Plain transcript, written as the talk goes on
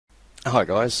Hi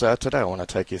guys, today I want to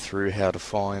take you through how to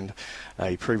find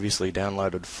a previously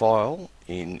downloaded file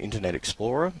in Internet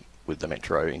Explorer with the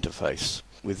Metro interface.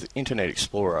 With Internet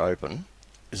Explorer open,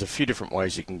 there's a few different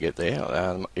ways you can get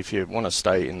there. If you want to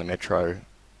stay in the Metro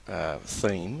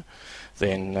theme,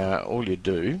 then all you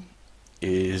do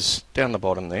is down the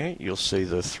bottom there, you'll see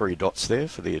the three dots there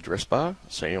for the address bar.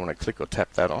 So you want to click or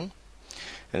tap that on,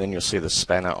 and then you'll see the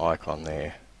spanner icon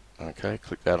there. Okay,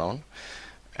 click that on,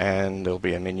 and there'll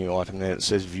be a menu item there that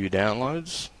says View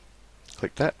Downloads.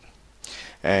 Click that,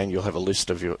 and you'll have a list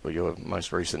of your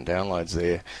most recent downloads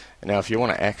there. Now, if you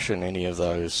want to action any of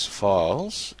those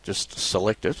files, just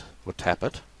select it or tap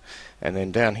it, and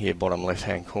then down here, bottom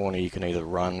left-hand corner, you can either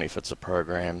run if it's a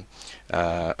program,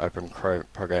 open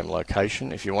program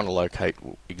location. If you want to locate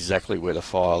exactly where the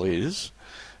file is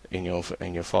in your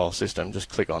file system, just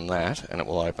click on that, and it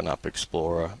will open up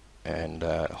Explorer and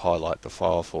highlight the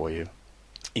file for you.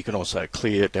 You can also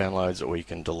clear downloads, or you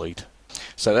can delete.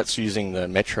 So that's using the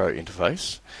Metro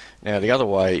interface. Now the other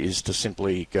way is to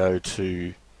simply go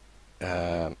to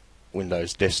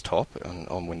Windows Desktop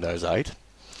on Windows 8,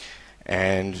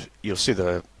 and you'll see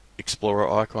the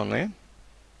Explorer icon there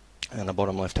in the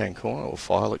bottom left hand corner, or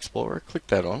File Explorer. Click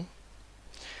that on,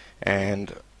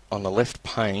 and on the left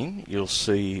pane you'll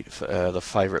see the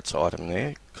Favorites item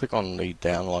there. Click on the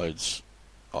Downloads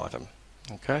item,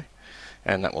 okay,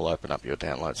 and that will open up your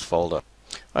downloads folder.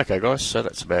 Okay guys, so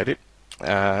that's about it.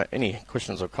 Any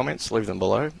questions or comments, leave them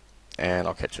below, and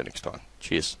I'll catch you next time.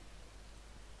 Cheers.